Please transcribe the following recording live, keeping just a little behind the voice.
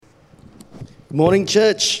Morning,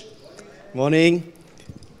 church. Morning.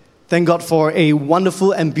 Thank God for a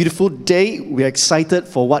wonderful and beautiful day. We are excited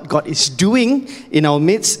for what God is doing in our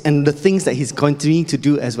midst and the things that He's continuing to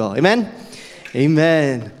do as well. Amen?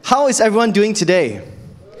 Amen. How is everyone doing today?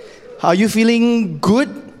 Are you feeling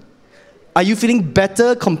good? Are you feeling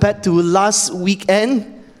better compared to last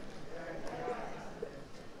weekend?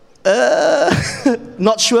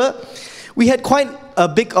 Not sure. We had quite a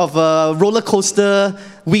big of a roller coaster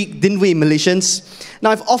week, didn't we, Malaysians?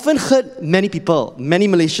 Now, I've often heard many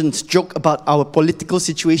Malaysians joke about our political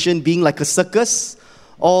situation being like a circus,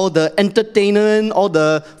 all the entertainment, all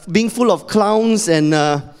the being full of clowns and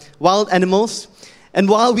wild animals. And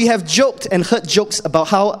while we have joked and heard jokes about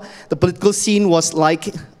how the political scene was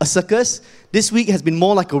like a circus, this week has been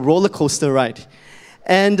more like a roller coaster ride.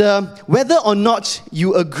 And whether or not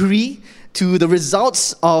you agree to the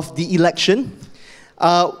results of the election,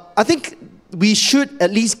 I think we should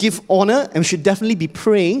at least give honor and we should definitely be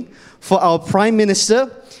praying for our Prime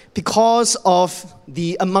Minister because of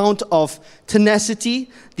the amount of tenacity,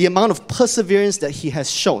 the amount of perseverance that he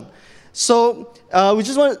has shown. So we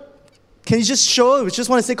just want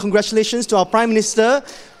to say congratulations to our Prime Minister.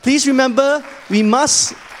 Please remember, we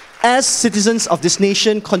must, as citizens of this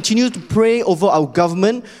nation, continue to pray over our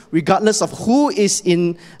government, regardless of who is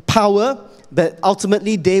in power, that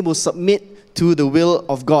ultimately they will submit to the will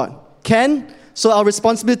of God. So our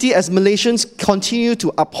responsibility as Malaysians continue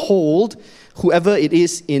to uphold whoever it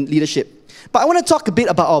is in leadership. But I want to talk a bit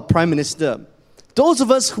about our Prime Minister. Those of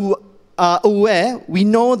us who are aware, we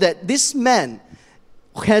know that this man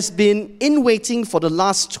has been in waiting for the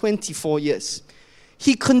last 24 years.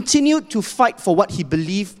 He continued to fight for what he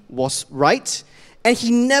believed was right, and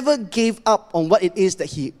he never gave up on what it is that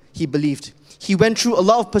he believed. He went through a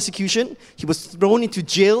lot of persecution. He was thrown into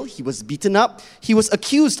jail. He was beaten up. He was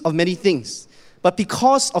accused of many things. But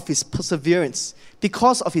because of his perseverance,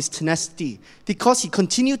 because of his tenacity, because he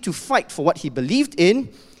continued to fight for what he believed in,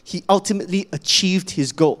 he ultimately achieved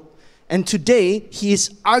his goal. And today, he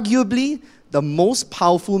is arguably the most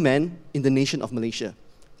powerful man in the nation of Malaysia.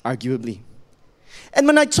 Arguably. And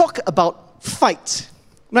when I talk about fight,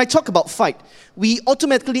 we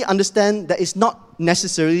automatically understand that it's not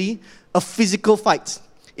necessarily a physical fight.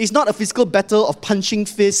 It's not a physical battle of punching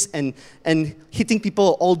fists and hitting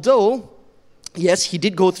people, although, yes, he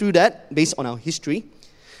did go through that based on our history.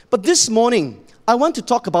 But this morning, I want to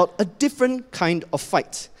talk about a different kind of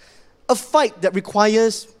fight. A fight that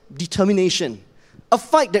requires determination. A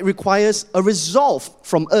fight that requires a resolve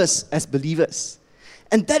from us as believers.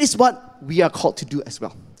 And that is what we are called to do as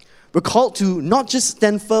well. We're called to not just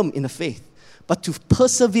stand firm in the faith, but to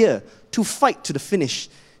persevere, to fight to the finish,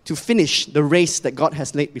 to finish the race that God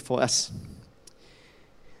has laid before us.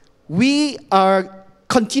 We are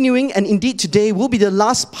continuing, and indeed today will be the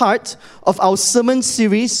last part of our sermon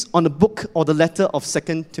series on the book or the letter of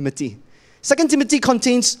 2 Timothy. 2 Timothy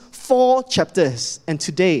contains 4 chapters, and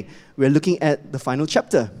today we're looking at the final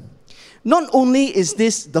chapter. Not only is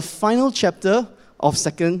this the final chapter of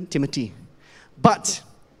 2 Timothy, but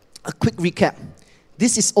a quick recap.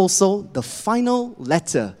 This is also the final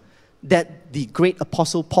letter that the great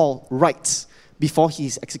Apostle Paul writes before he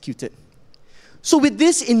is executed. So with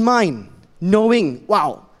this in mind, knowing,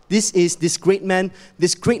 wow, this is this great man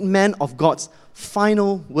of God's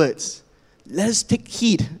final words, let us take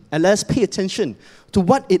heed and let us pay attention to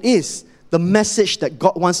what it is, the message that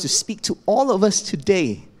God wants to speak to all of us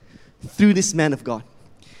today through this man of God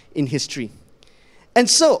in history. And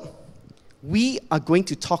so, we are going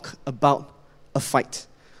to talk about a fight.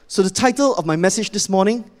 So the title of my message this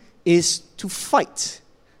morning is To Fight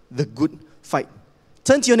the Good Fight.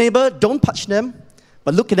 Turn to your neighbor, don't touch them,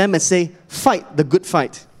 but look at them and say, fight the good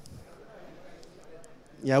fight.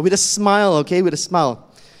 Yeah, with a smile, okay, with a smile.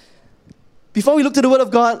 Before we look to the Word of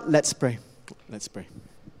God, let's pray. Let's pray.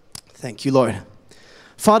 Thank you, Lord.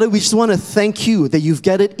 Father, we just want to thank you that you've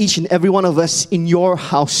gathered each and every one of us in your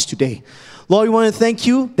house today. Lord, we want to thank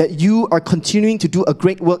you that you are continuing to do a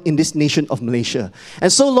great work in this nation of Malaysia.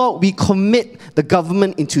 And so, Lord, we commit the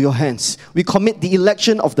government into your hands. We commit the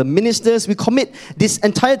election of the ministers. We commit this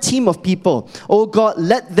entire team of people. Oh God,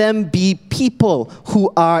 let them be people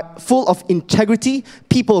who are full of integrity,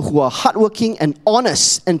 people who are hardworking and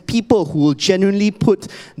honest, and people who will genuinely put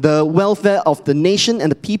the welfare of the nation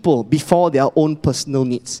and the people before their own personal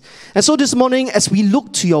needs. And so this morning, as we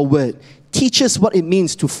look to your word, teach us what it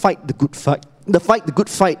means to fight the good fight. The good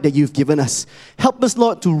fight that you've given us. Help us,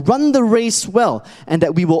 Lord, to run the race well and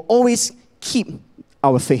that we will always keep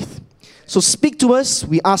our faith. So speak to us.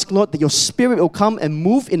 We ask, Lord, that your Spirit will come and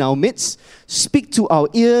move in our midst. Speak to our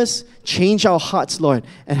ears. Change our hearts, Lord.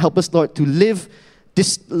 And help us, Lord, to live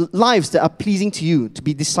lives that are pleasing to you, to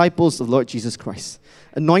be disciples of Lord Jesus Christ.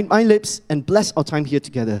 Anoint my lips and bless our time here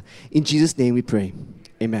together. In Jesus' name we pray.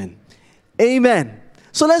 Amen. Amen.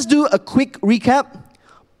 So let's do a quick recap.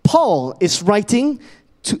 Paul is writing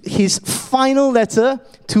to his final letter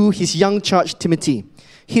to his young church, Timothy.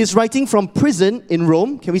 He is writing from prison in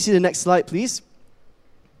Rome. Can we see the next slide, please?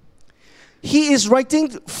 He is writing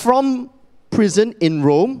from prison in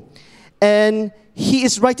Rome, and he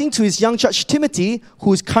is writing to his young church, Timothy,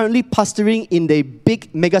 who is currently pastoring in the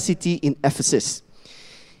big mega city in Ephesus.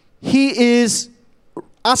 He is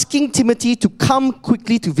asking Timothy to come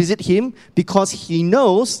quickly to visit him because he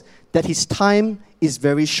knows that his time is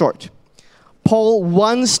very short. Paul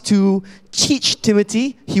wants to teach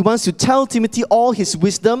Timothy. He wants to tell Timothy all his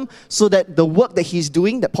wisdom so that the work that he's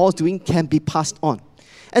doing, that Paul's doing, can be passed on.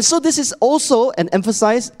 And so this is also an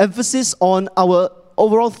emphasis on our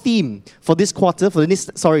overall theme for this quarter, for the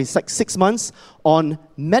next, 6 months, on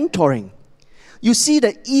mentoring. You see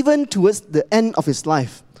that even towards the end of his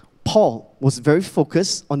life, Paul was very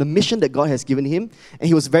focused on the mission that God has given him, and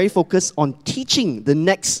he was very focused on teaching the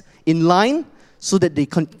next in line so that they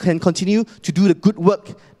can continue to do the good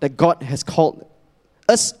work that God has called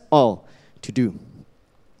us all to do.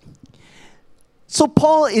 So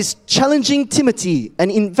Paul is challenging Timothy,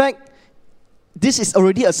 and in fact, this is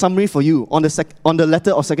already a summary for you on the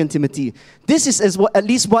letter of 2 Timothy. This is at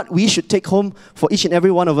least what we should take home for each and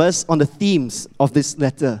every one of us on the themes of this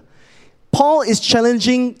letter. Paul is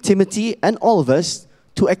challenging Timothy and all of us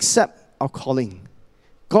to accept our calling.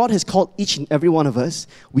 God has called each and every one of us.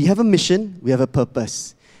 We have a mission, we have a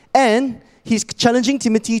purpose. And he's challenging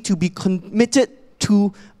Timothy to be committed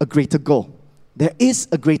to a greater goal. There is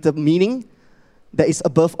a greater meaning that is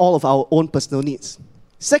above all of our own personal needs.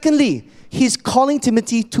 Secondly, he's calling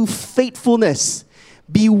Timothy to faithfulness.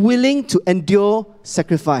 Be willing to endure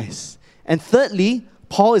sacrifice. And thirdly,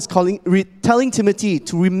 Paul is telling Timothy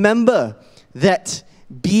to remember that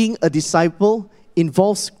being a disciple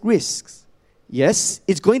involves risks. Yes,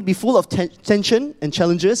 it's going to be full of tension and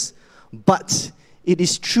challenges, but it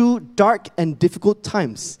is through dark and difficult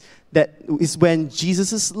times that is when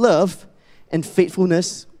Jesus' love and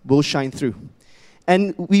faithfulness will shine through.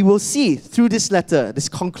 And we will see through this letter, this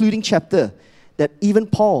concluding chapter, that even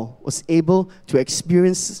Paul was able to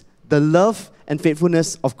experience the love and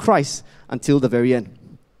faithfulness of Christ until the very end.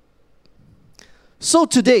 So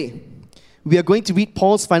today, we are going to read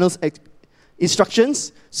Paul's final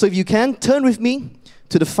instructions. So if you can, turn with me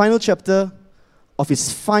to the final chapter of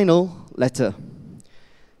his final letter.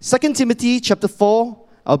 2 Timothy chapter 4,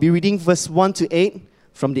 I'll be reading verse 1 to 8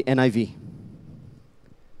 from the NIV.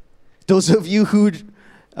 Those of you who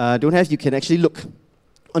don't have, you can actually look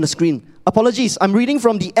on the screen. Apologies, I'm reading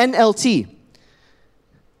from the NLT.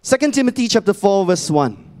 2 Timothy chapter 4, verse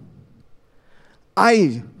 1.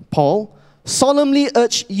 I, Paul, solemnly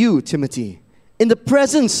urge you, Timothy, in the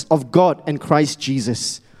presence of God and Christ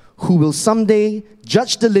Jesus, who will someday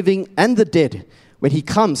judge the living and the dead when he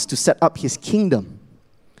comes to set up his kingdom.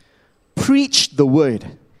 Preach the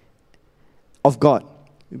word of God.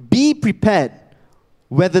 Be prepared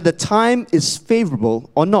whether the time is favorable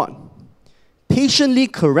or not. Patiently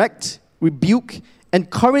correct, rebuke,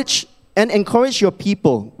 encourage your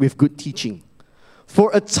people with good teaching.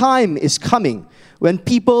 For a time is coming when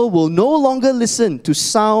people will no longer listen to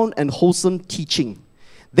sound and wholesome teaching.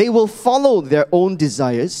 They will follow their own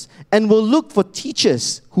desires and will look for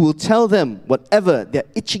teachers who will tell them whatever their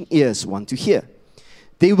itching ears want to hear.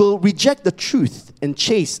 They will reject the truth and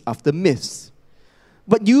chase after myths.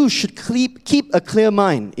 But you should keep a clear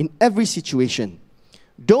mind in every situation.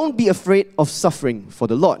 Don't be afraid of suffering for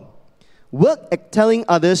the Lord. Work at telling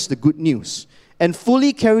others the good news and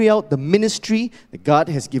fully carry out the ministry that God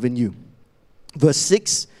has given you. Verse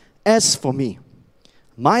 6, as for me,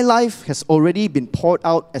 my life has already been poured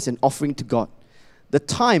out as an offering to God. The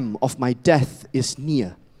time of my death is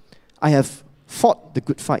near. I have fought the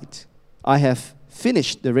good fight. I have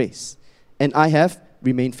finished the race, and I have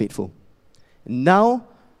remained faithful. Now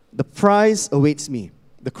the prize awaits me,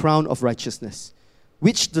 the crown of righteousness,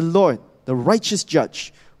 which the Lord, the righteous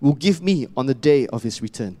judge, will give me on the day of his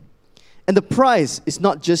return. And the prize is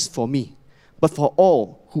not just for me, but for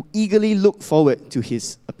all who eagerly look forward to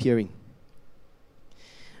his appearing.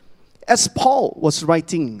 As Paul was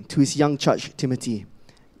writing to his young church, Timothy,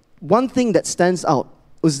 one thing that stands out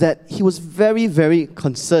was that he was very, very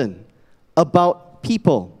concerned about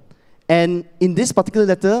people. And in this particular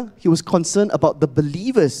letter, he was concerned about the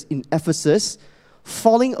believers in Ephesus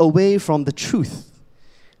falling away from the truth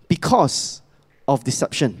because of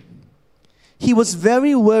deception. He was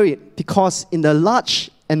very worried because in the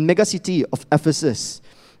large and mega city of Ephesus,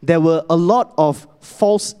 there were a lot of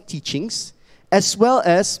false teachings as well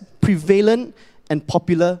as prevalent and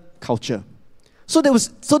popular culture. So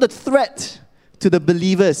the threat to the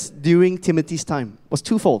believers during Timothy's time was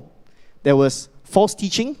twofold. There was false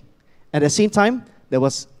teaching, at the same time, there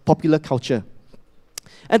was popular culture.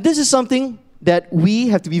 And this is something that we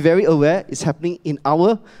have to be very aware is happening in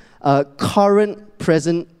our current,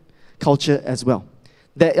 present culture as well.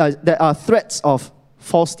 There are threats of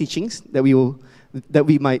false teachings that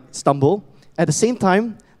we might stumble. At the same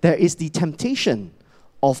time, there is the temptation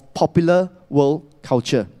of popular world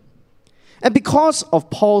culture. And because of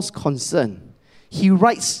Paul's concern, he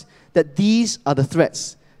writes that these are the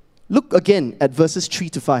threats. Look again at verses 3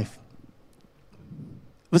 to 5.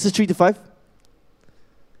 Verses 3 to 5.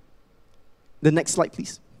 The next slide,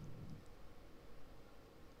 please.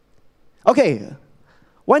 Okay,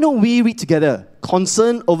 why don't we read together?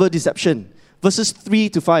 Concern over deception. Verses 3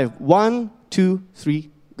 to 5. 1, 2, 3,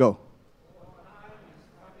 go.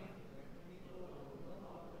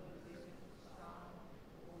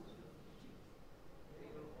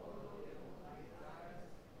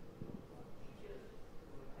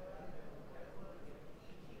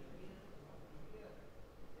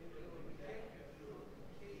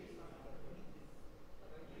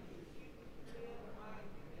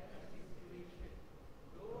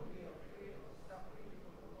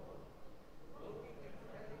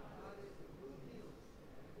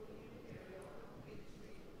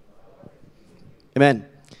 Amen.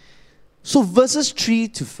 So verses 3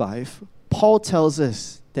 to 5, Paul tells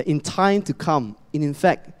us that in time to come, and in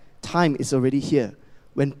fact, time is already here,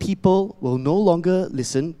 when people will no longer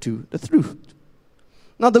listen to the truth.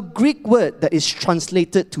 Now, the Greek word that is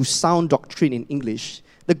translated to sound doctrine in English,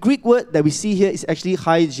 the Greek word that we see here is actually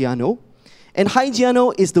hygiano. And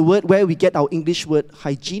hygiano is the word where we get our English word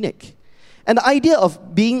hygienic. And the idea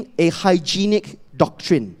of being a hygienic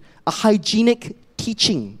doctrine, a hygienic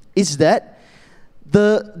teaching, is that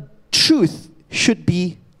the truth should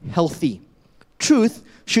be healthy. Truth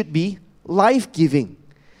should be life-giving.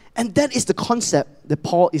 And that is the concept that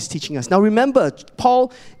Paul is teaching us. Now remember,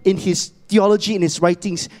 Paul, in his theology, in his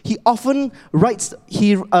writings, he often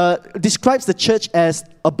describes the church as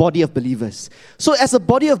a body of believers. So as a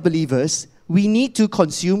body of believers, we need to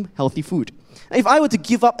consume healthy food. If I were to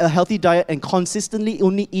give up a healthy diet and consistently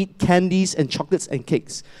only eat candies and chocolates and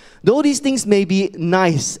cakes, though these things may be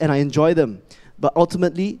nice and I enjoy them, but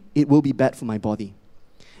ultimately, it will be bad for my body.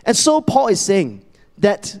 And so Paul is saying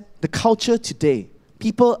that the culture today,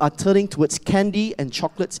 people are turning towards candy and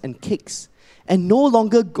chocolates and cakes and no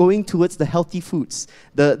longer going towards the healthy foods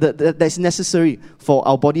that's necessary for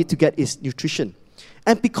our body to get its nutrition.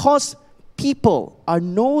 And because people are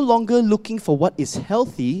no longer looking for what is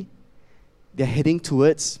healthy, they're heading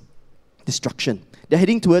towards destruction. They're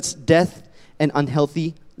heading towards death and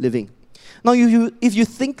unhealthy living. Now, if you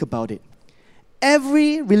think about it,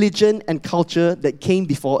 every religion and culture that came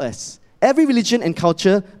before us, every religion and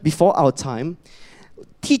culture before our time,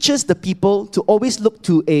 teaches the people to always look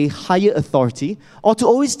to a higher authority or to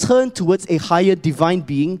always turn towards a higher divine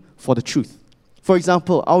being for the truth. For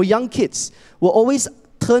example, our young kids will always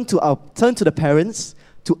turn to the parents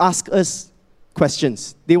to ask us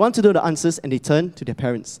questions. They want to know the answers and they turn to their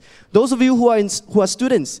parents. Those of you who are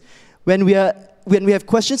students, when we have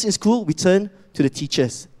questions in school, we turn to the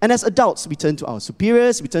teachers. And as adults, we turn to our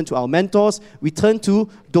superiors, we turn to our mentors, we turn to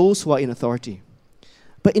those who are in authority.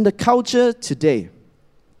 But in the culture today,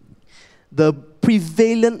 the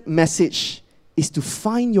prevalent message is to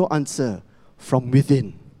find your answer from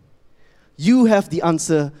within. You have the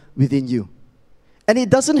answer within you. And it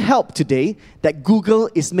doesn't help today that Google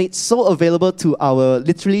is made so available to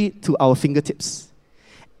our fingertips.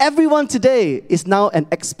 Everyone today is now an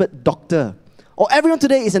expert doctor. Or everyone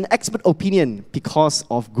today is an expert opinion because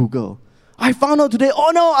of Google. I found out today,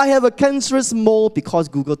 oh no, I have a cancerous mole because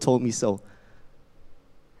Google told me so.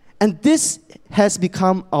 And this has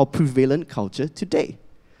become our prevalent culture today.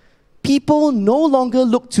 People no longer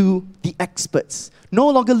look to the experts, no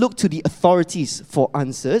longer look to the authorities for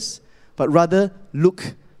answers, but rather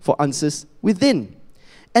look for answers within.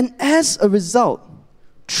 And as a result,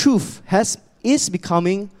 truth is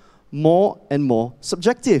becoming more and more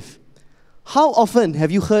subjective. How often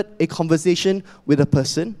have you heard a conversation with a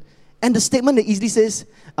person and the statement that easily says,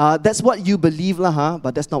 that's what you believe,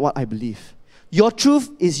 but that's not what I believe. Your truth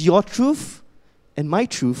is your truth and my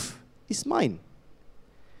truth is mine.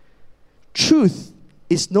 Truth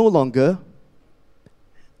is no longer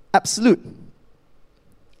absolute.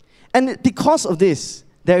 And because of this,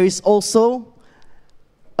 there is also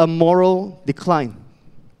a moral decline.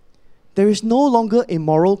 There is no longer a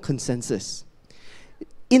moral consensus.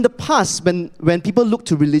 in the past, when people look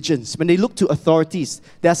to religions, when they look to authorities,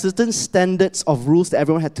 there are certain standards of rules that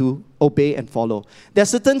everyone had to obey and follow. There are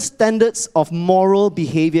certain standards of moral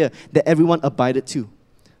behavior that everyone abided to.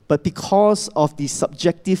 But because of the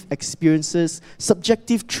subjective experiences,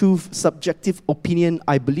 subjective truth, subjective opinion,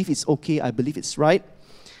 I believe it's okay, I believe it's right,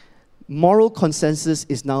 moral consensus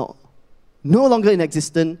is now no longer in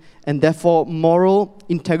existence, and therefore moral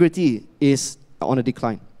integrity is on a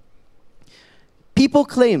decline. People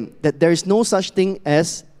claim that there is no such thing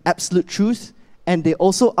as absolute truth, and they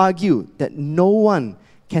also argue that no one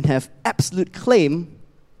can have absolute claim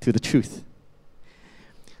to the truth.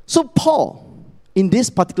 So Paul, in this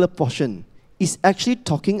particular portion, is actually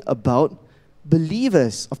talking about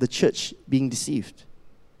believers of the church being deceived.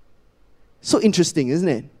 So interesting, isn't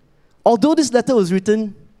it? Although this letter was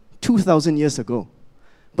written 2,000 years ago,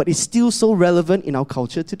 but it's still so relevant in our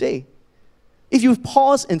culture today. If you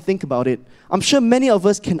pause and think about it, I'm sure many of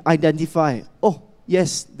us can identify, oh,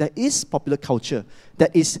 yes, there is popular culture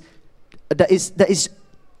that is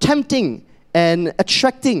tempting and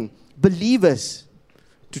attracting believers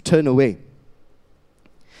to turn away.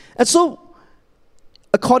 And so,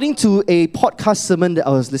 according to a podcast sermon that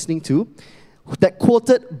I was listening to, that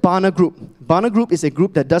quoted Barna Group. Barna Group is a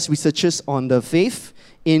group that does researches on the faith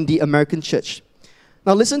in the American church.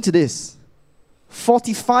 Now listen to this.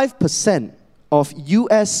 45% of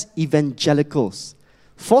U.S. evangelicals,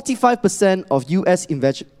 45% of U.S.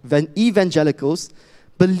 evangelicals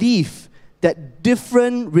believe that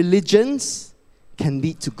different religions can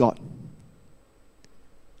lead to God.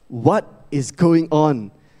 What is going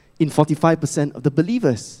on in 45% of the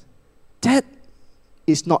believers? That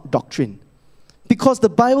is not doctrine. Because the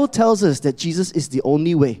Bible tells us that Jesus is the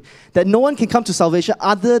only way, that no one can come to salvation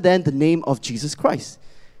other than the name of Jesus Christ.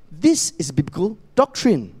 This is biblical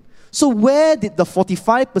doctrine. So where did the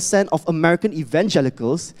 45% of American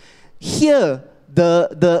evangelicals hear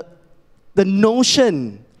the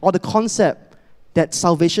notion or the concept that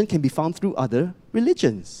salvation can be found through other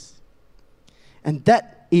religions? And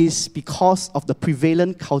that is because of the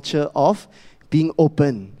prevalent culture of being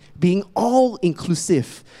open, being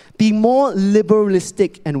all-inclusive, being more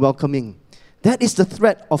liberalistic and welcoming. That is the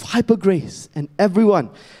threat of hyper-grace and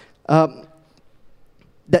everyone that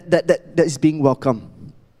is being welcomed.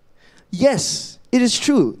 Yes, it is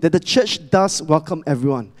true that the church does welcome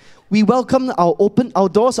everyone. We welcome our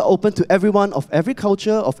doors are open to everyone of every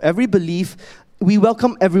culture, of every belief. We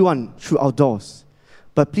welcome everyone through our doors.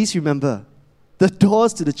 But please remember, the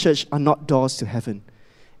doors to the church are not doors to heaven.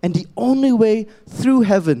 And the only way through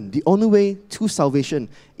heaven, the only way to salvation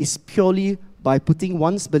is purely by putting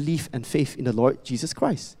one's belief and faith in the Lord Jesus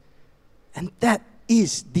Christ. And that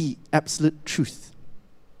is the absolute truth.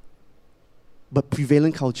 But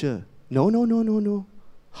prevalent culture, no.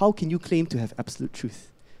 How can you claim to have absolute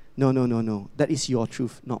truth? No. That is your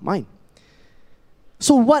truth, not mine.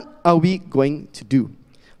 So what are we going to do?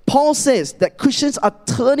 Paul says that Christians are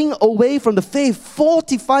turning away from the faith.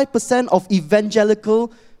 45% of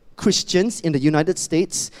evangelical Christians in the United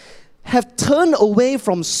States have turned away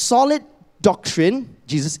from solid doctrine,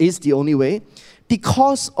 Jesus is the only way,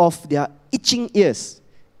 because of their itching ears.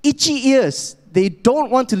 Itchy ears. They don't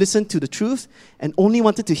want to listen to the truth and only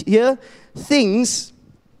wanted to hear things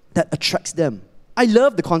that attracts them. I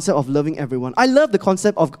love the concept of loving everyone. I love the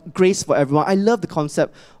concept of grace for everyone. I love the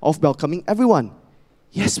concept of welcoming everyone.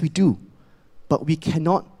 Yes, we do. But we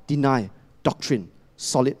cannot deny doctrine,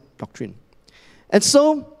 solid doctrine. And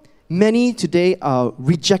so, many today are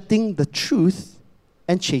rejecting the truth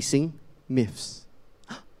and chasing myths.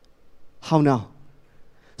 How now?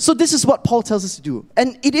 So this is what Paul tells us to do.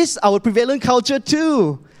 And it is our prevalent culture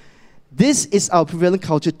too. This is our prevalent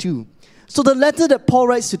culture too. So the letter that Paul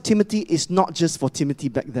writes to Timothy is not just for Timothy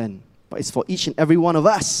back then, but it's for each and every one of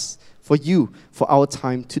us, for you, for our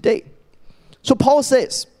time today. So Paul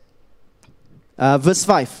says, verse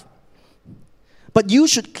 5, but you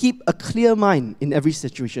should keep a clear mind in every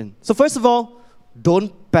situation. So first of all,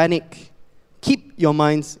 don't panic. Keep your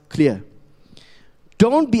minds clear.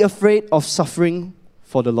 Don't be afraid of suffering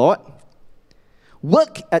for the Lord.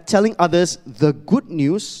 Work at telling others the good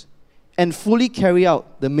news and fully carry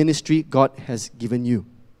out the ministry God has given you.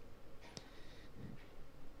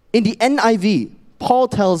 In the NIV, Paul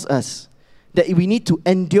tells us that we need to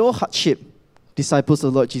endure hardship, disciples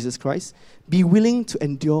of the Lord Jesus Christ, be willing to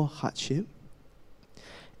endure hardship,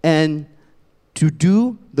 and to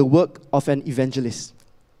do the work of an evangelist.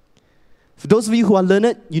 For those of you who are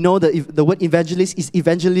learned, you know that the word evangelist is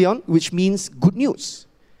evangelion, which means good news.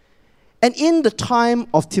 And in the time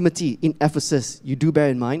of Timothy in Ephesus, you do bear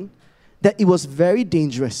in mind that it was very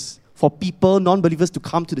dangerous for people, non-believers, to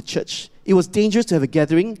come to the church. It was dangerous to have a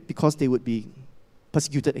gathering because they would be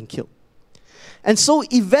persecuted and killed. And so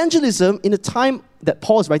evangelism, in the time that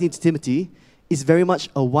Paul is writing to Timothy, is very much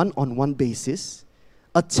a one-on-one basis,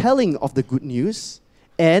 a telling of the good news,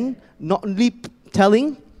 and not only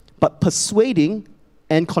telling, but persuading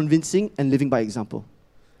and convincing and living by example.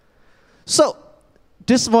 So,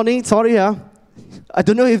 this morning, I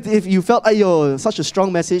don't know if you felt, such a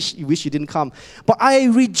strong message, you wish you didn't come. But I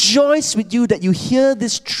rejoice with you that you hear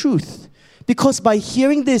this truth. Because by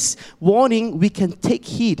hearing this warning, we can take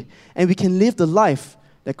heed and we can live the life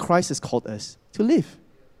that Christ has called us to live.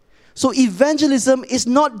 So evangelism is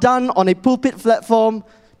not done on a pulpit platform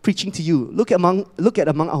preaching to you. Look at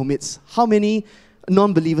among our midst. How many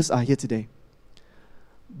non-believers are here today?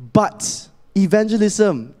 But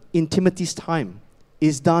evangelism in Timothy's time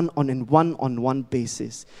is done on a one-on-one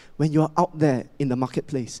basis. When you're out there in the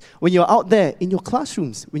marketplace, when you're out there in your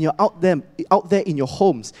classrooms, when you're out there in your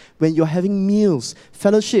homes, when you're having meals,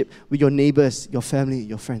 fellowship with your neighbors, your family,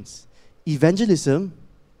 your friends. Evangelism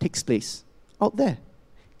takes place out there.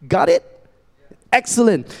 Got it?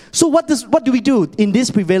 Excellent. So what do we do in this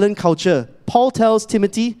prevalent culture? Paul tells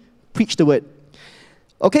Timothy, preach the word.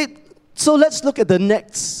 Okay, so let's look at the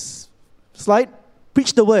next slide.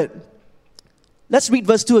 Preach the word. Let's read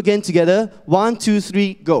verse 2 again together. 1, 2,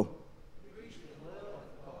 3, go.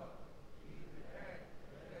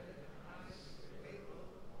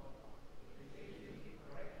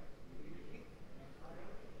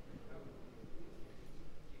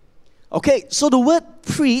 Okay, so the word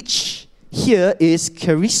preach here is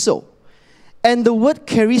keriso. And the word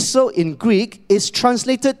keriso in Greek is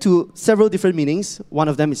translated to several different meanings. One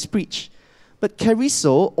of them is preach. But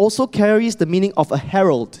keriso also carries the meaning of a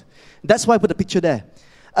herald. That's why I put the picture there.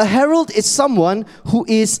 A herald is someone who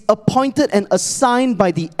is appointed and assigned by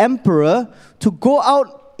the emperor to go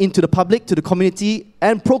out into the public, to the community,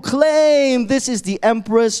 and proclaim this is the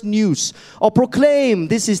emperor's news, or proclaim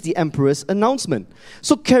this is the emperor's announcement.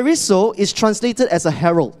 So keriso is translated as a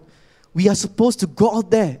herald. We are supposed to go out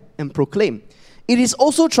there and proclaim. It is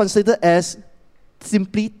also translated as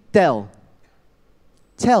simply tell.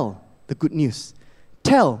 Tell the good news.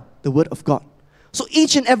 Tell the word of God. So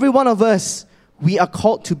each and every one of us, we are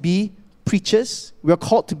called to be preachers. We are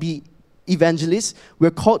called to be evangelists. We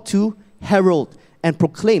are called to herald and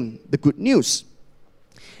proclaim the good news.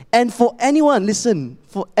 And for anyone, listen,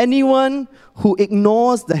 for anyone who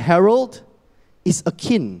ignores the herald is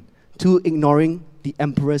akin to ignoring the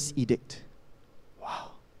emperor's edict.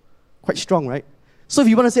 Wow. Quite strong, right? So if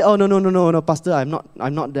you want to say, oh, no, Pastor, I'm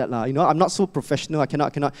not that, I'm not so professional, I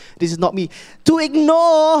cannot, this is not me. To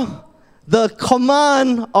ignore the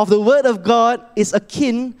command of the word of God is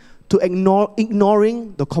akin to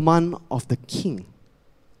ignoring the command of the king.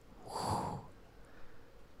 Wow.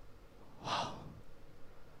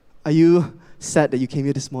 Are you sad that you came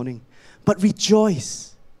here this morning? But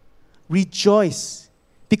rejoice. Rejoice.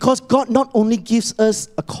 Because God not only gives us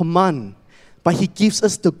a command, but He gives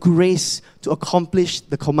us the grace to accomplish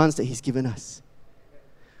the commands that He's given us.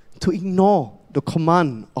 To ignore the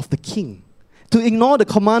command of the king, to ignore the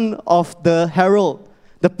command of the herald,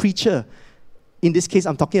 the preacher. In this case,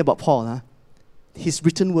 I'm talking about Paul. His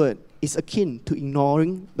written word is akin to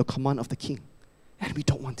ignoring the command of the king. And we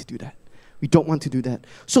don't want to do that. We don't want to do that.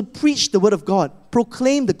 So preach the word of God.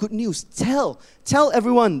 Proclaim the good news. Tell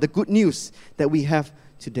everyone the good news that we have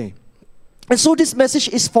today. And so this message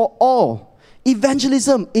is for all.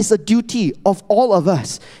 Evangelism is a duty of all of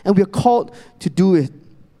us, and we are called to do it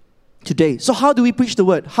today. So how do we preach the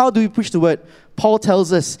word? How do we preach the word? Paul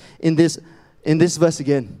tells us in this verse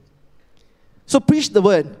again. So preach the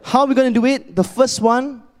word. How are we going to do it? The first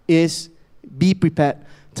one is be prepared.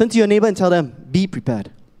 Turn to your neighbor and tell them, be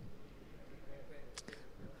prepared.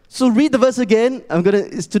 So read the verse again.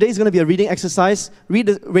 Today is going to be a reading exercise.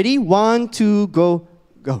 Ready? 1, 2, go.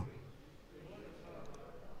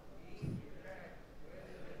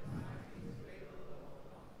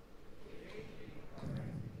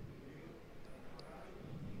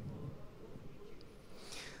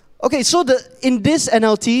 Okay, so in this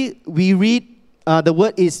NLT, we read the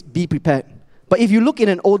word is be prepared. But if you look in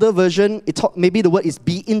an older version, maybe the word is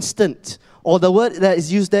be instant, or the word that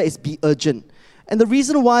is used there is be urgent. And the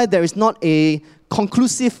reason why there is not a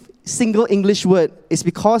conclusive single English word is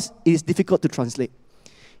because it is difficult to translate.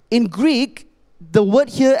 In Greek, the word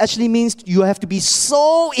here actually means you have to be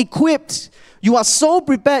so equipped, you are so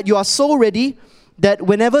prepared, you are so ready, that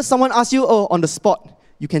whenever someone asks you, on the spot,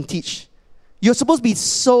 you can teach. You're supposed to be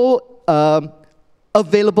so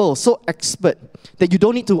available, so expert, that you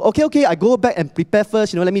don't need to, okay, I go back and prepare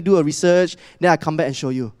first, let me do a research, then I come back and show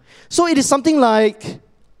you. So it is something like,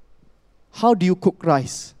 How do you cook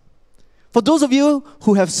rice? For those of you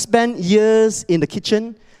who have spent years in the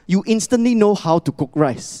kitchen, you instantly know how to cook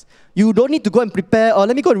rice. You don't need to go and prepare, or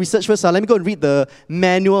let me go and research first, let me go and read the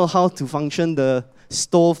manual how to function the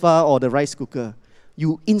stove or the rice cooker.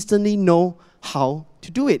 You instantly know how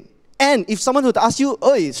to do it. And if someone were to ask you,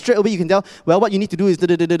 straight away you can tell, well, what you need to do is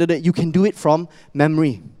you can do it from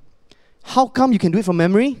memory. How come you can do it from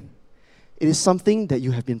memory? It is something that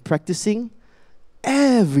you have been practicing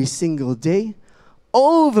every single day,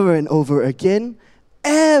 over and over again,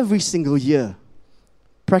 every single year.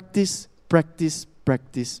 Practice, practice,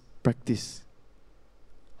 practice, practice.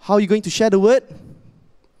 How are you going to share the word?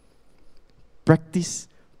 Practice,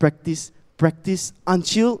 practice, practice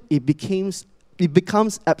until it becomes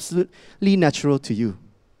absolutely natural to you.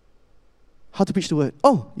 How to preach the word?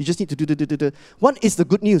 You just need to do. What is the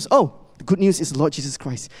good news? The good news is the Lord Jesus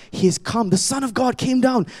Christ. He has come. The Son of God came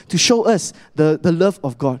down to show us the love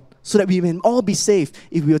of God, so that we may all be saved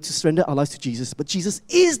if we were to surrender our lives to Jesus. But Jesus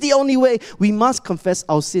is the only way. We must confess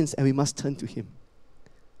our sins and we must turn to Him.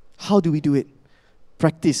 How do we do it?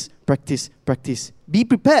 Practice, practice, practice. Be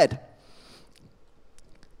prepared.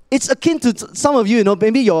 It's akin to some of you,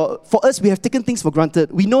 maybe for us, we have taken things for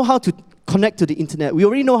granted. We know how to connect to the internet. We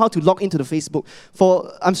already know how to log into the Facebook.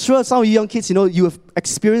 I'm sure some of you young kids, you have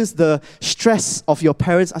experienced the stress of your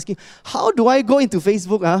parents asking, how do I go into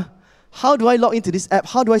Facebook? How do I log into this app?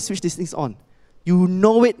 How do I switch these things on? You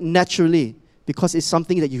know it naturally because it's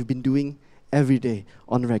something that you've been doing every day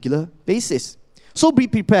on a regular basis. So be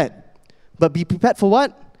prepared. But be prepared for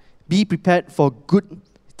what? Be prepared for good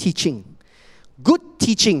teaching. Good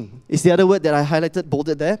teaching is the other word that I highlighted,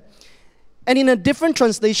 bolded there. And in a different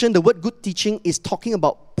translation, the word good teaching is talking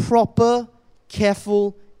about proper,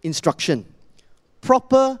 careful instruction.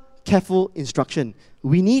 Proper, careful instruction.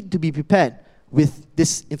 We need to be prepared with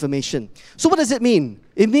this information. So what does it mean?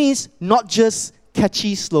 It means not just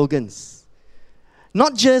catchy slogans,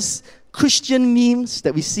 not just Christian memes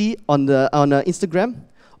that we see on Instagram,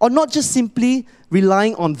 or not just simply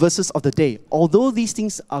relying on verses of the day. Although these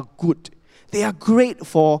things are good, they are great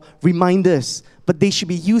for reminders, but they should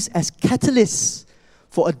be used as catalysts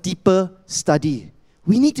for a deeper study.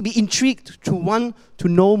 We need to be intrigued to want to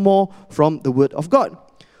know more from the Word of God.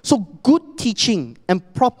 So good teaching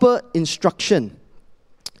and proper instruction.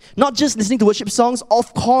 Not just listening to worship songs.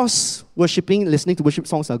 Of course, listening to worship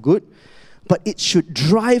songs are good, but it should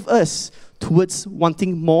drive us towards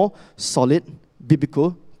wanting more solid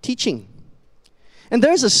biblical teaching. And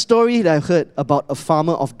there is a story that I heard about a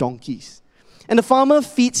farmer of donkeys. And the farmer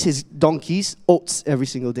feeds his donkeys oats every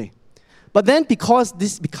single day. But then because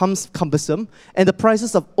this becomes cumbersome and the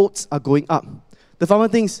prices of oats are going up, the farmer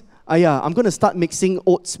thinks, I'm going to start mixing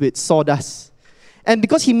oats with sawdust. And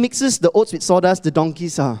because he mixes the oats with sawdust, the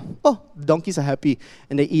donkeys are happy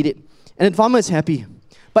and they eat it. And the farmer is happy.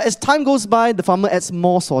 But as time goes by, the farmer adds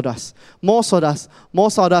more sawdust,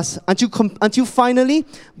 until finally,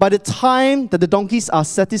 by the time that the donkeys are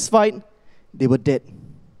satisfied, they were dead.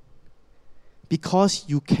 Because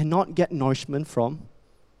you cannot get nourishment from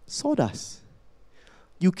sawdust.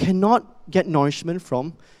 You cannot get nourishment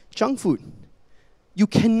from junk food. You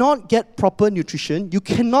cannot get proper nutrition. You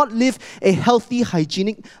cannot live a healthy,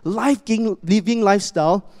 hygienic, living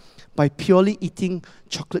lifestyle by purely eating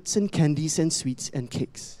chocolates and candies and sweets and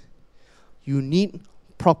cakes. You need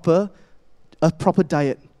a proper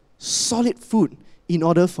diet, solid food, in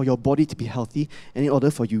order for your body to be healthy and in order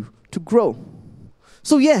for you to grow.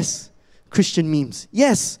 So yes, Christian memes.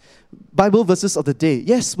 Yes, Bible verses of the day.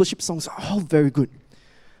 Yes, worship songs are all very good.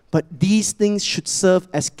 But these things should serve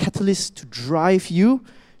as catalysts to drive you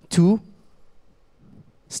to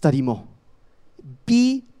study more.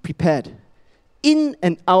 Be prepared, in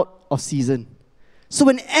and out of season. So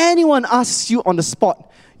when anyone asks you on the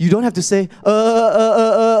spot, you don't have to say,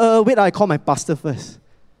 wait, I call my pastor first.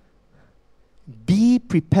 Be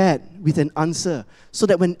prepared with an answer so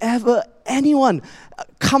that whenever anyone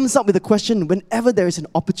comes up with a question, whenever there is an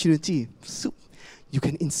opportunity, you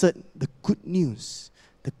can insert the good news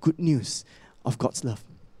of God's love.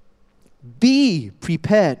 Be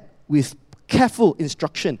prepared with careful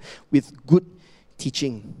instruction, with good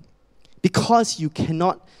teaching, because you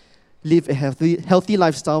cannot live a healthy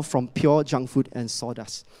lifestyle from pure junk food and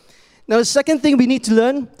sawdust. Now, the second thing we need to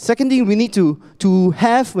learn, to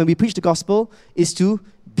have when we preach the gospel is to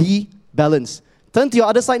be balanced. Turn to your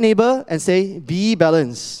other side neighbor and say, be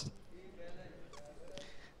balanced.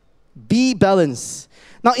 Be balanced.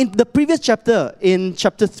 Now, in the previous chapter, in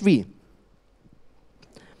chapter 3,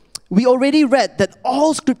 We already read that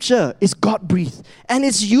all scripture is God-breathed and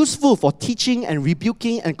it's useful for teaching and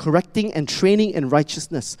rebuking and correcting and training in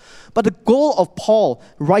righteousness. But the goal of Paul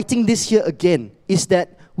writing this here again is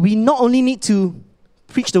that we not only need to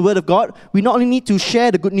preach the word of God, we not only need to share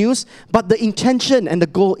the good news, but the intention and the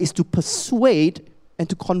goal is to persuade and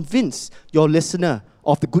to convince your listener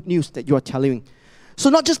of the good news that you are telling. So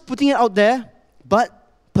not just putting it out there, but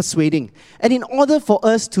persuading. And in order for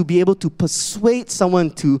us to be able to persuade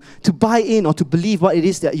someone to buy in or to believe what it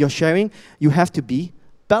is that you're sharing, you have to be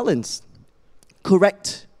balanced,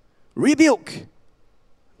 correct, rebuke,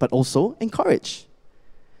 but also encourage.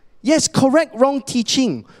 Yes, correct wrong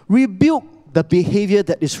teaching, rebuke the behavior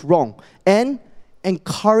that is wrong, and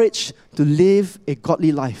encourage to live a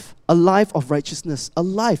godly life, a life of righteousness, a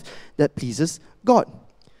life that pleases God.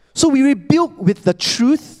 So we rebuke with the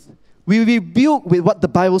truth, we rebuke with what the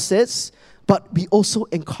Bible says, but we also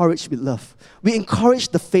encourage with love. We encourage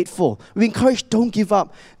the faithful. We encourage don't give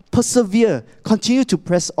up, persevere, continue to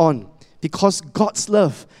press on, because God's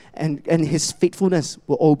love and His faithfulness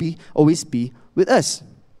will always be with us.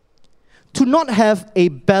 To not have a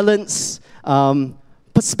balanced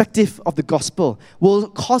perspective of the gospel will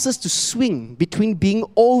cause us to swing between being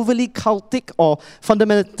overly cultic or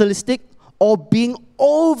fundamentalistic or being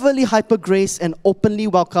overly hyper-grace and openly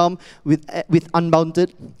welcome with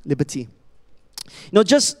unbounded liberty.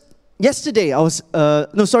 Just yesterday,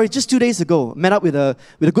 just 2 days ago, met up with a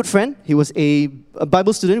good friend. He was a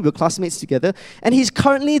Bible student. We were classmates together. And he's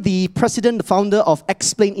currently the president, the founder of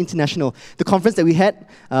Explain International, the conference that we had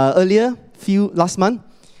last month,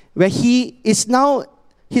 where he is now,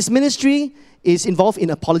 his ministry is involved in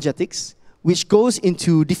apologetics, which goes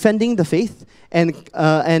into defending the faith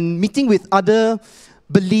and meeting with other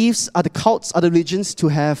beliefs, other cults, other religions to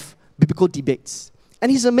have biblical debates.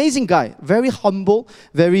 And he's an amazing guy, very humble,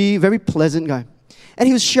 very, very pleasant guy. And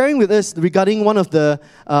he was sharing with us regarding one of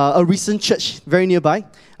a recent church very nearby.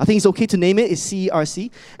 I think it's okay to name it. It's CERC.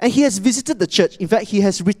 And he has visited the church. In fact, he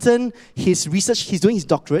has written his research. He's doing his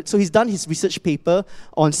doctorate. So he's done his research paper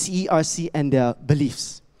on CERC and their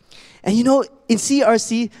beliefs. And in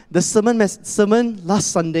CERC, the sermon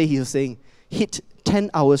last Sunday, he was saying, hit 10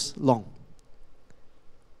 hours long.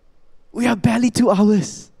 We are barely 2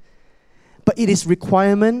 hours. But it is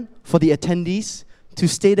requirement for the attendees to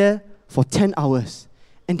stay there for 10 hours.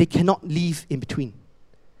 And they cannot leave in between.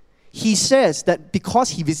 He says that because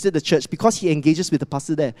he visited the church, because he engages with the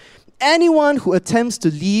pastor there, anyone who attempts to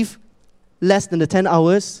leave less than the 10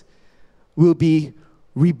 hours will be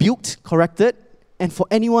rebuked, corrected, and for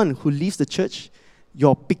anyone who leaves the church,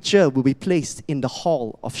 your picture will be placed in the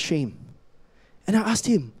hall of shame. And I asked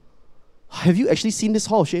him, have you actually seen this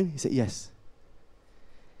hall of shame? He said, yes.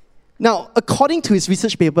 Now, according to his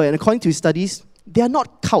research paper and according to his studies, they are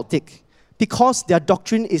not cultic because their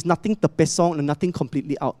doctrine is nothing tepesong and nothing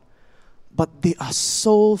completely out. But they are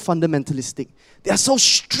so fundamentalistic. They are so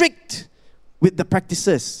strict with the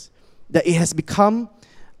practices that it has become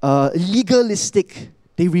legalistic.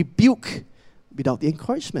 They rebuke without the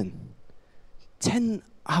encouragement. 10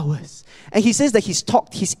 hours. And he says that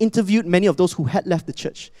he's interviewed many of those who had left the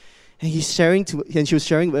church. And she was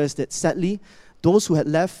sharing with us that sadly, those who had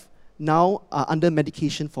left now are under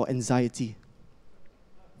medication for anxiety.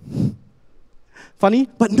 Funny,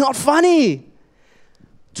 but not funny.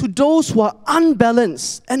 To those who are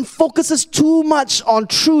unbalanced and focuses too much on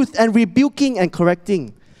truth and rebuking and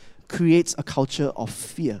correcting, creates a culture of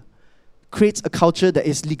fear, creates a culture that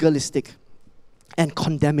is legalistic and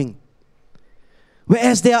condemning.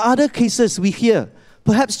 Whereas there are other cases we hear,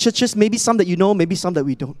 perhaps churches, maybe some that you know, maybe some that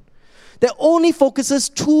we don't, that only focuses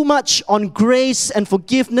too much on grace and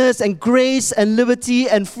forgiveness and grace and liberty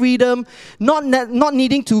and freedom, not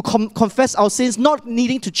needing to confess our sins, not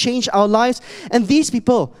needing to change our lives. And these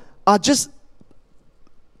people are just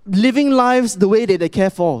living lives the way that they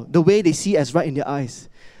care for, the way they see as right in their eyes.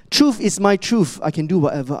 Truth is my truth. I can do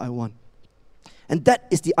whatever I want. And that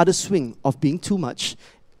is the other swing of being too much,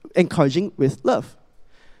 encouraging with love.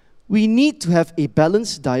 We need to have a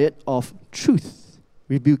balanced diet of truth,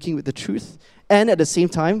 rebuking with the truth, and at the same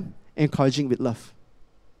time, encouraging with love.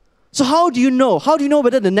 So how do you know? How do you know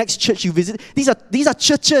whether the next church you visit, these are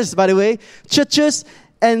churches, by the way, churches,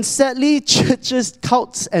 and sadly, churches,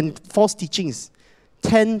 cults, and false teachings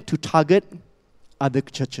tend to target other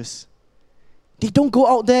churches. They don't go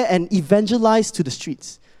out there and evangelize to the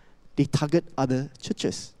streets. They target other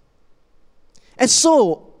churches. And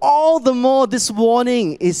so, all the more this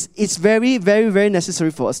warning is very, very, very necessary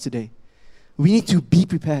for us today. We need to be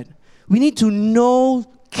prepared. We need to know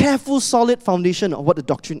careful, solid foundation of what the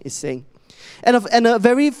doctrine is saying. And a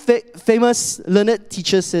very famous learned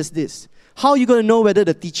teacher says this: How are you going to know whether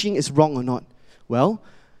the teaching is wrong or not? Well,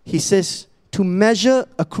 he says, to measure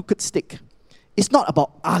a crooked stick, it's not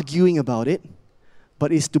about arguing about it,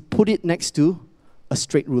 but it's to put it next to a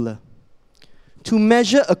straight ruler. To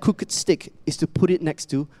measure a crooked stick is to put it next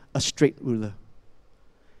to a straight ruler.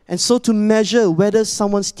 And so to measure whether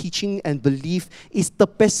someone's teaching and belief is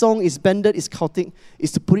tepesong, is bended, is cultic,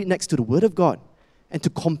 is to put it next to the Word of God and to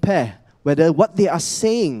compare whether what they are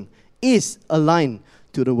saying is aligned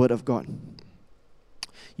to the Word of God.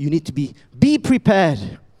 You need to be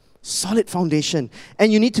prepared, solid foundation,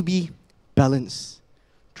 and you need to be balanced.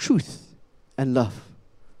 Truth and love.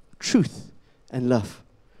 Truth and love.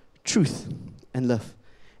 Truth and love.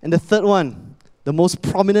 And the third one, the most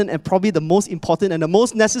prominent and probably the most important and the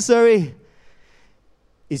most necessary,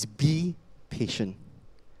 is be patient.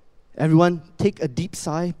 Everyone, take a deep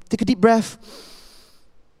sigh, take a deep breath,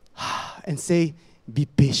 and say, be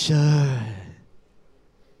patient.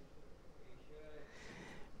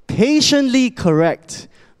 Patiently correct,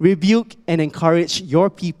 rebuke, and encourage your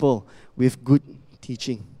people with good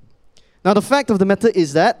teaching. Now, the fact of the matter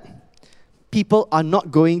is that people are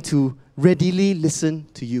not going to readily listen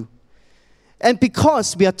to you. And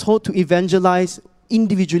because we are told to evangelize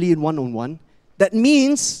individually and one-on-one, that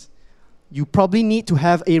means you probably need to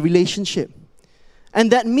have a relationship.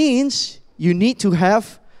 And that means you need to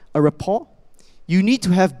have a rapport. You need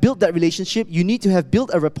to have built that relationship. You need to have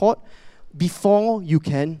built a rapport before you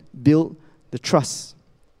can build the trust.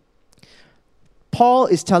 Paul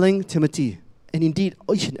is telling Timothy, and indeed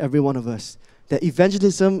each and every one of us, that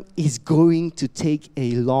evangelism is going to take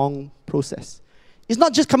a long process. It's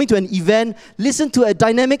not just coming to an event, listen to a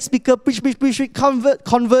dynamic speaker, preach,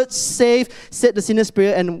 convert, save, set the sinner's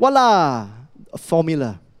prayer, and voila, a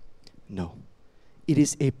formula. No. It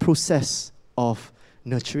is a process of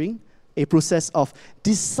nurturing, a process of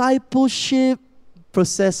discipleship,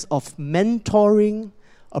 process of mentoring,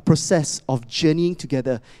 a process of journeying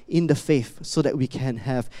together in the faith so that we can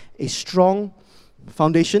have a strong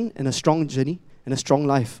foundation and a strong journey and a strong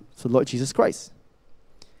life for Lord Jesus Christ.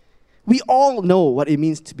 We all know what it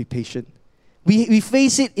means to be patient. We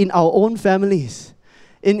face it in our own families.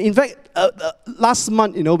 In fact, last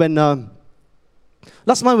month,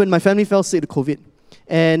 when my family fell sick to COVID,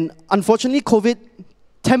 and unfortunately, COVID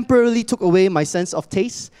temporarily took away my sense of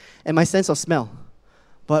taste and my sense of smell.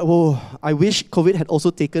 But I wish COVID had also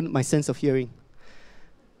taken my sense of hearing,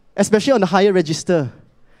 especially on the higher register,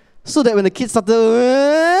 so that when the kids started,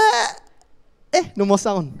 no more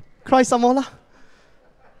sound, cry some more lah.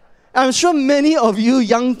 I'm sure many of you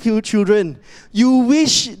young children, you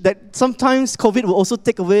wish that sometimes COVID will also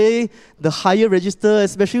take away the higher register,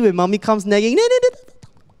 especially when mommy comes nagging.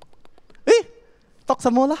 Talk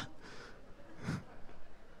some more lah.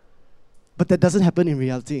 But that doesn't happen in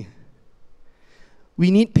reality. We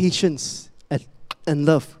need patience and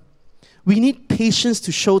love. We need patience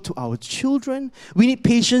to show to our children. We need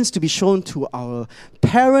patience to be shown to our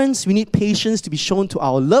parents. We need patience to be shown to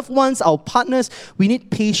our loved ones, our partners. We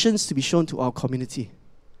need patience to be shown to our community.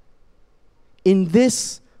 In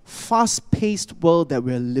this fast-paced world that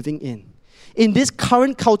we're living in this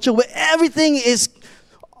current culture where everything is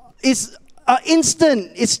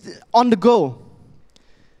instant, it's on the go,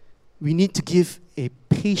 we need to give a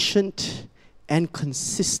patient and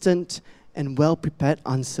consistent and well-prepared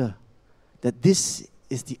answer that this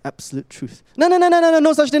is the absolute truth.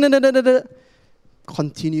 No such thing. No.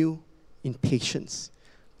 Continue in patience.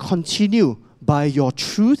 Continue by your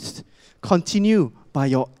truth. Continue by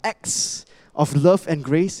your acts of love and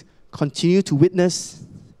grace. Continue to witness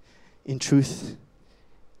in truth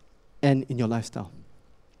and in your lifestyle.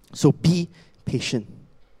 So be patient.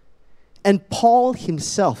 And Paul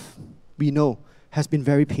himself, we know, has been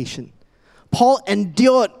very patient. Paul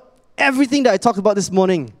endured everything that I talked about this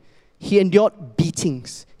morning. He endured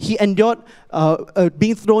beatings. He endured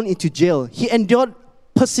being thrown into jail. He endured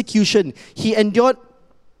persecution. He endured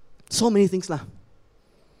so many things lah.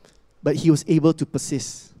 But he was able to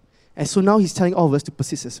persist. And so now he's telling all of us to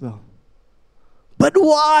persist as well. But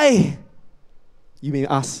why? You may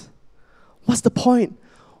ask, what's the point?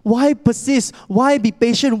 Why persist? Why be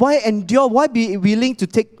patient? Why endure? Why be willing to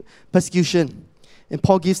take persecution? And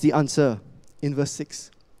Paul gives the answer in verse 6.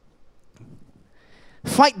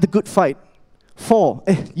 Fight the good fight.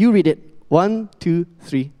 You read it. 1, 2,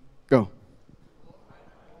 3, go.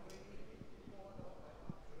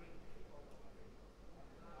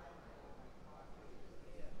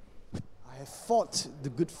 I have fought the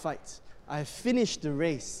good fight. I have finished the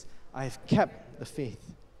race. I have kept the faith.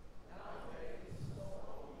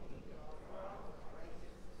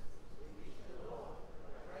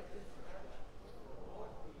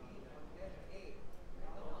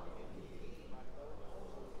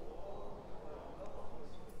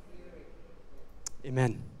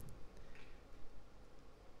 Amen.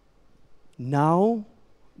 Now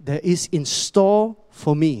there is in store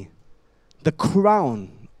for me the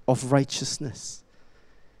crown of righteousness.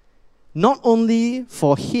 Not only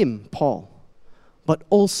for him, Paul, but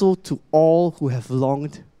also to all who have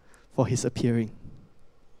longed for his appearing.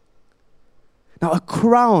 Now, a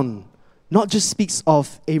crown not just speaks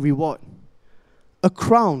of a reward. A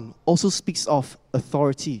crown also speaks of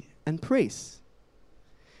authority and praise.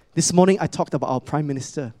 This morning, I talked about our Prime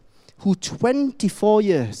Minister, who 24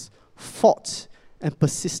 years fought and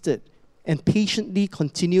persisted and patiently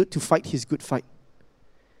continued to fight his good fight.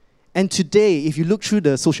 And today, if you look through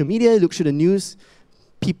the social media, look through the news,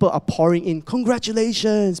 people are pouring in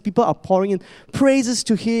congratulations. People are pouring in praises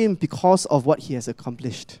to him because of what he has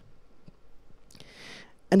accomplished.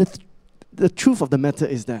 And the truth of the matter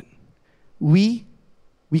is that we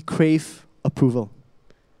crave approval.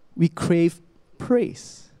 We crave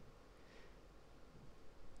praise.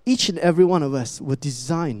 Each and every one of us were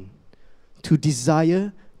designed to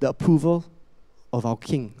desire the approval of our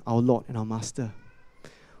King, our Lord, and our Master.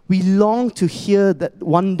 We long to hear that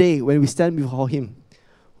one day when we stand before him,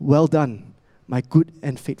 well done, my good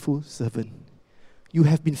and faithful servant. You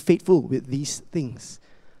have been faithful with these things.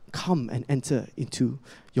 Come and enter into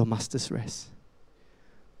your Master's rest.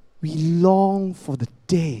 We long for the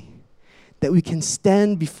day that we can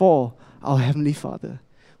stand before our Heavenly Father.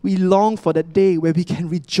 We long for that day where we can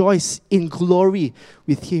rejoice in glory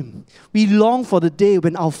with him. We long for the day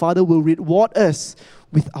when our Father will reward us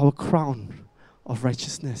with our crown of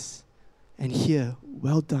righteousness and hear,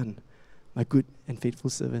 well done, my good and faithful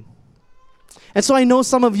servant. And so I know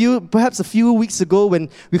some of you, perhaps a few weeks ago when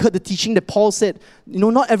we heard the teaching that Paul said,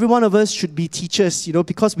 not every one of us should be teachers,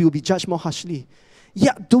 because we will be judged more harshly.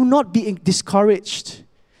 Yeah, do not be discouraged,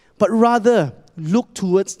 but rather look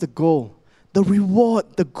towards the goal, the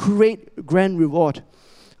reward, the great grand reward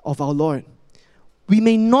of our Lord. We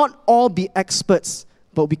may not all be experts,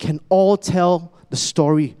 but we can all tell the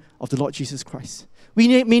story of the Lord Jesus Christ.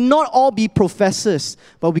 We may not all be professors,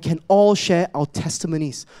 but we can all share our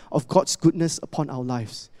testimonies of God's goodness upon our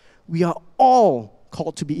lives. We are all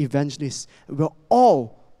called to be evangelists. We are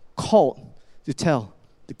all called to tell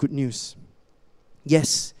the good news.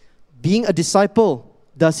 Yes, being a disciple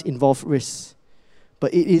does involve risks,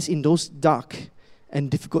 but it is in those dark and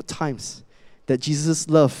difficult times that Jesus'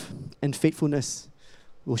 love and faithfulness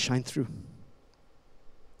will shine through.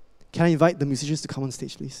 Can I invite the musicians to come on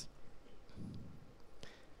stage, please?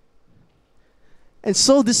 And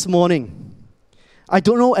so this morning, I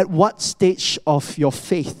don't know at what stage of your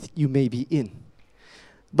faith you may be in,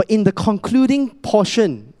 but in the concluding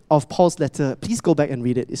portion of Paul's letter, please go back and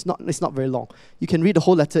read it. It's not very long. You can read the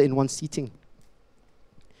whole letter in one sitting.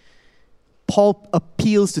 Paul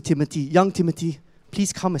appeals to Timothy, young Timothy,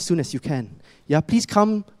 please come as soon as you can. Yeah, please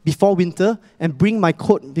come before winter and bring my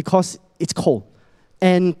coat because it's cold.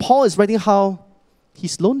 And Paul is writing how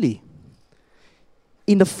he's lonely.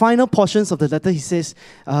 In the final portions of the letter, he says,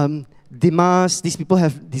 Demas, these people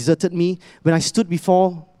have deserted me. When I stood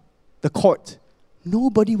before the court,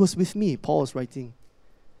 nobody was with me, Paul was writing.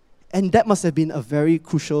 And that must have been a very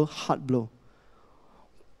crucial heart blow.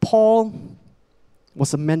 Paul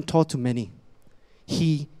was a mentor to many.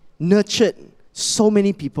 He nurtured so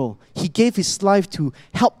many people. He gave his life to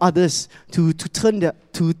help others to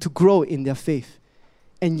grow in their faith.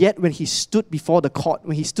 And yet when he stood before the court,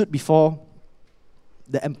 when he stood before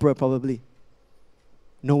the emperor probably,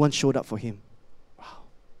 no one showed up for him. Wow.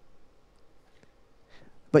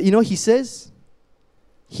 But he says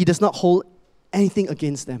he does not hold anything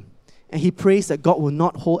against them. And he prays that God will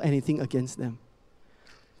not hold anything against them.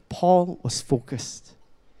 Paul was focused.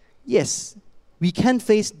 Yes, we can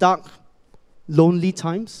face dark, lonely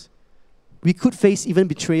times. We could face even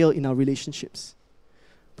betrayal in our relationships.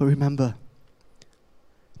 But remember,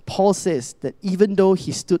 Paul says that even though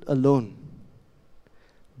he stood alone,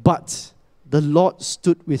 but the Lord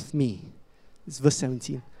stood with me. It's verse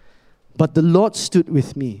 17. But the Lord stood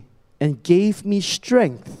with me and gave me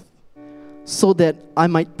strength so that I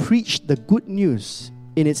might preach the good news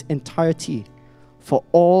in its entirety for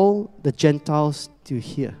all the Gentiles to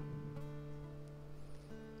hear.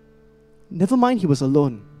 Never mind he was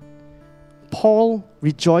alone. Paul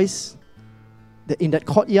rejoiced that in that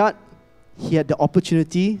courtyard, he had the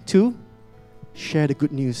opportunity to share the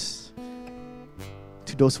good news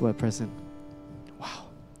to those who are present. Wow.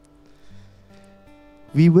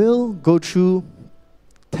 We will go through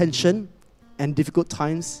tension and difficult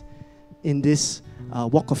times in this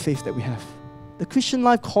walk of faith that we have. The Christian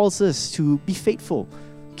life calls us to be faithful,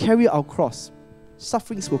 carry our cross.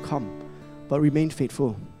 Sufferings will come, but remain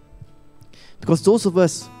faithful. Because those of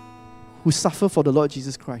us who suffer for the Lord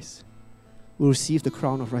Jesus Christ will receive the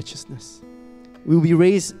crown of righteousness. We will be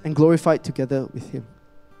raised and glorified together with Him.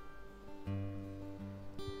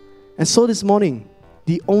 And so this morning,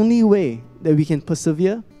 the only way that we can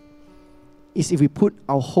persevere is if we put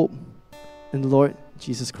our hope in the Lord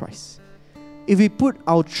Jesus Christ. If we put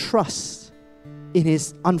our trust in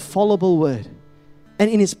His unfallible word and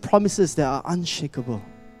in His promises that are unshakable,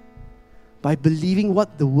 by believing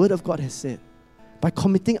what the Word of God has said, by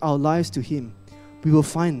committing our lives to Him, we will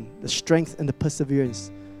find the strength and the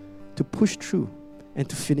perseverance to push through and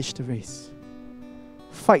to finish the race.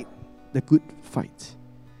 Fight the good fight.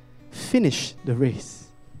 Finish the race.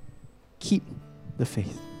 Keep the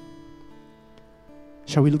faith.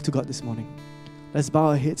 Shall we look to God this morning? Let's bow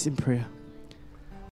our heads in prayer.